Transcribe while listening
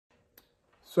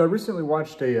So I recently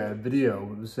watched a video.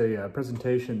 It was a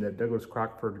presentation that Douglas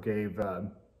Crockford gave at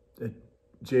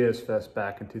JS Fest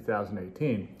back in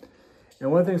 2018.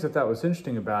 And one of the things I thought was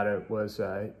interesting about it was,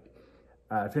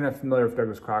 if you're not familiar with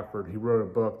Douglas Crockford, he wrote a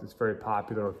book that's very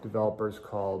popular with developers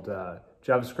called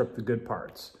JavaScript, The Good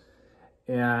Parts.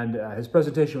 And his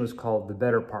presentation was called The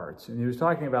Better Parts. And he was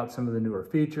talking about some of the newer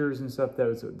features and stuff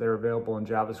that are available in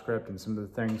JavaScript and some of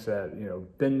the things that,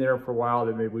 been there for a while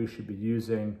that maybe we should be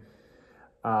using.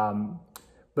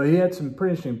 But he had some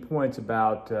pretty interesting points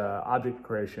about object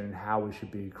creation and how we should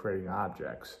be creating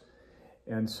objects.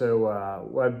 And so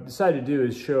what I've decided to do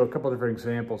is show a couple different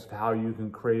examples of how you can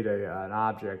create an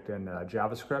object in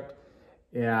JavaScript,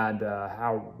 and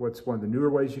what's one of the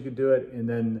newer ways you could do it, and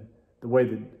then the way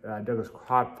that Douglas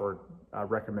Crockford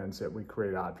recommends that we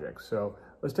create objects. So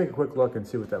let's take a quick look and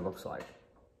see what that looks like.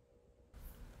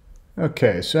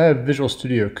 Okay, so I have Visual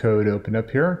Studio Code open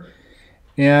up here.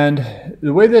 And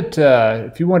the way that,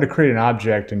 if you want to create an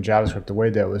object in JavaScript, the way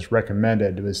that was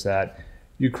recommended was that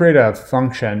you create a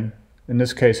function. In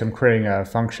this case, I'm creating a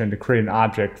function to create an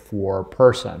object for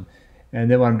person.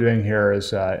 And then what I'm doing here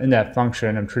is, in that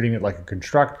function, I'm treating it like a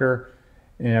constructor,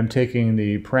 and I'm taking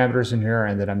the parameters in here,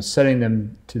 and then I'm setting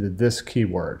them to the this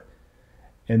keyword.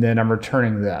 And then I'm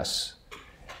returning this.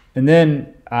 And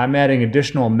then I'm adding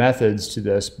additional methods to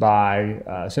this by,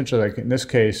 essentially, like in this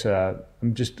case,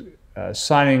 I'm just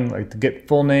assigning like the get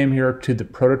full name here to the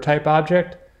prototype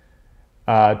object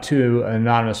to an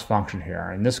anonymous function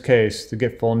here. In this case, the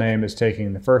get full name is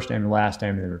taking the first name and last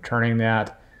name and then returning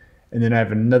that. And then I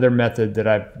have another method that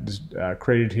I've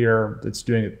created here that's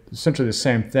doing essentially the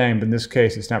same thing, but in this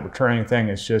case it's not returning anything,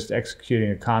 it's just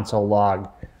executing a console log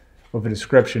with a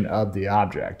description of the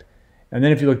object. And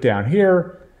then if you look down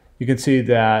here, you can see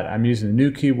that I'm using the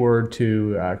new keyword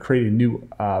to create a new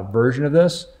version of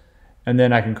this. And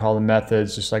then I can call the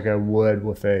methods just like I would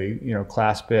with a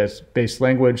class-based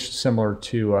language similar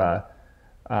to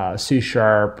C#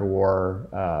 or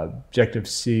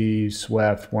Objective-C,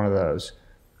 Swift, one of those.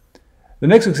 The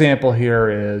next example here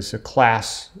is a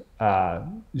class,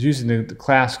 using the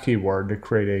class keyword to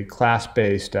create a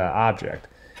class-based object.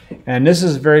 And this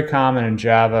is very common in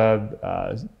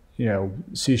Java,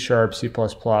 C#, C++,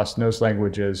 and those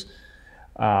languages.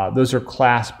 Those are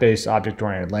class-based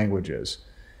object-oriented languages.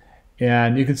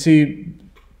 And you can see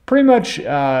pretty much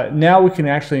now we can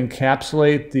actually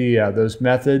encapsulate those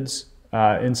methods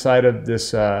inside of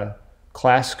this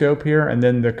class scope here, and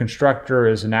then the constructor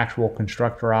is an actual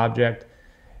constructor object.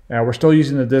 We're still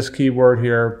using the this keyword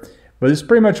here, but this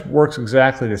pretty much works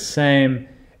exactly the same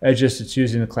as just it's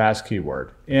using the class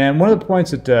keyword. And one of the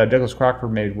points that Douglas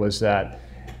Crockford made was that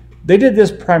they did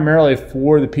this primarily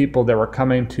for the people that were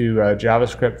coming to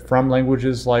JavaScript from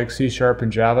languages like C#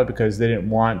 and Java, because they didn't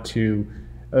want to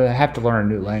have to learn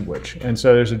a new language. And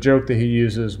so there's a joke that he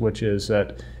uses, which is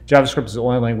that JavaScript is the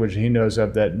only language he knows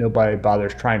of that nobody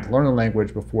bothers trying to learn the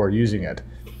language before using it.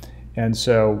 And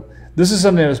so this is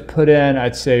something that was put in,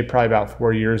 I'd say, probably about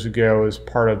 4 years ago as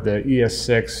part of the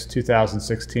ES6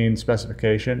 2016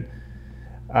 specification.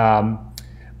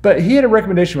 But he had a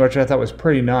recommendation which I thought was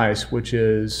pretty nice, which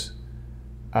is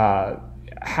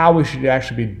how we should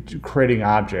actually be creating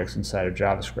objects inside of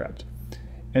JavaScript.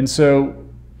 And so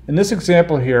in this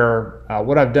example here,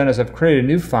 what I've done is I've created a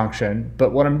new function,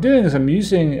 but what I'm doing is I'm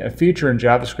using a feature in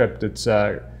JavaScript that's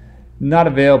not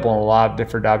available in a lot of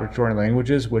different object-oriented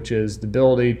languages, which is the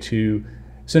ability to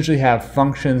essentially have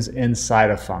functions inside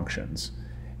of functions.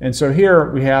 And so here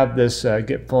we have this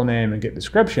get full name and get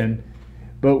description.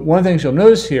 But one of the things you'll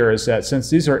notice here is that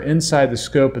since these are inside the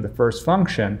scope of the first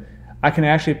function, I can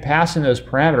actually pass in those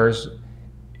parameters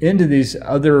into these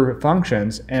other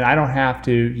functions, and I don't have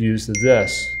to use the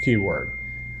this keyword.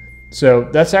 So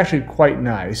that's actually quite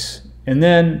nice. And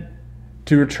then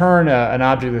to return an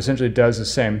object that essentially does the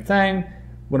same thing,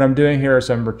 what I'm doing here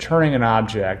is I'm returning an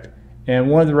object.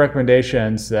 And one of the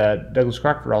recommendations that Douglas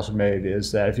Crockford also made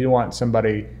is that if you want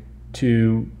somebody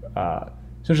to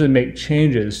essentially make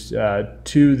changes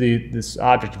to this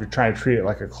object, if you're trying to treat it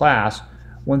like a class,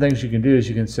 one of the things you can do is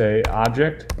you can say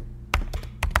object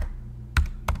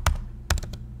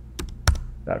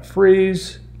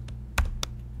 .freeze,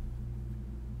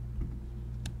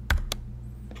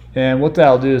 and what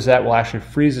that'll do is that will actually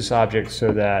freeze this object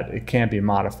so that it can't be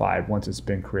modified once it's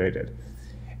been created.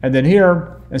 And then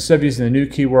here, instead of using the new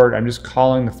keyword, I'm just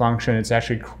calling the function. It's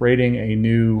actually creating a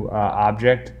new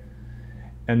object.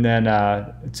 And then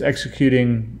it's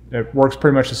executing. It works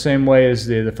pretty much the same way as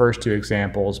the first two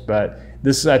examples, but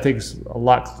this I think is a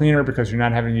lot cleaner because you're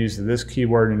not having to use this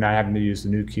keyword and you're not having to use the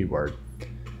new keyword.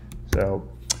 So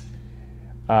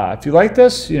If you like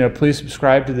this, please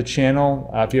subscribe to the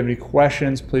channel. If you have any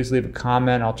questions, please leave a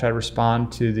comment. I'll try to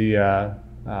respond to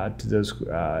those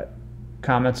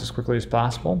comments as quickly as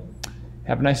possible.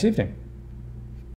 Have a nice evening.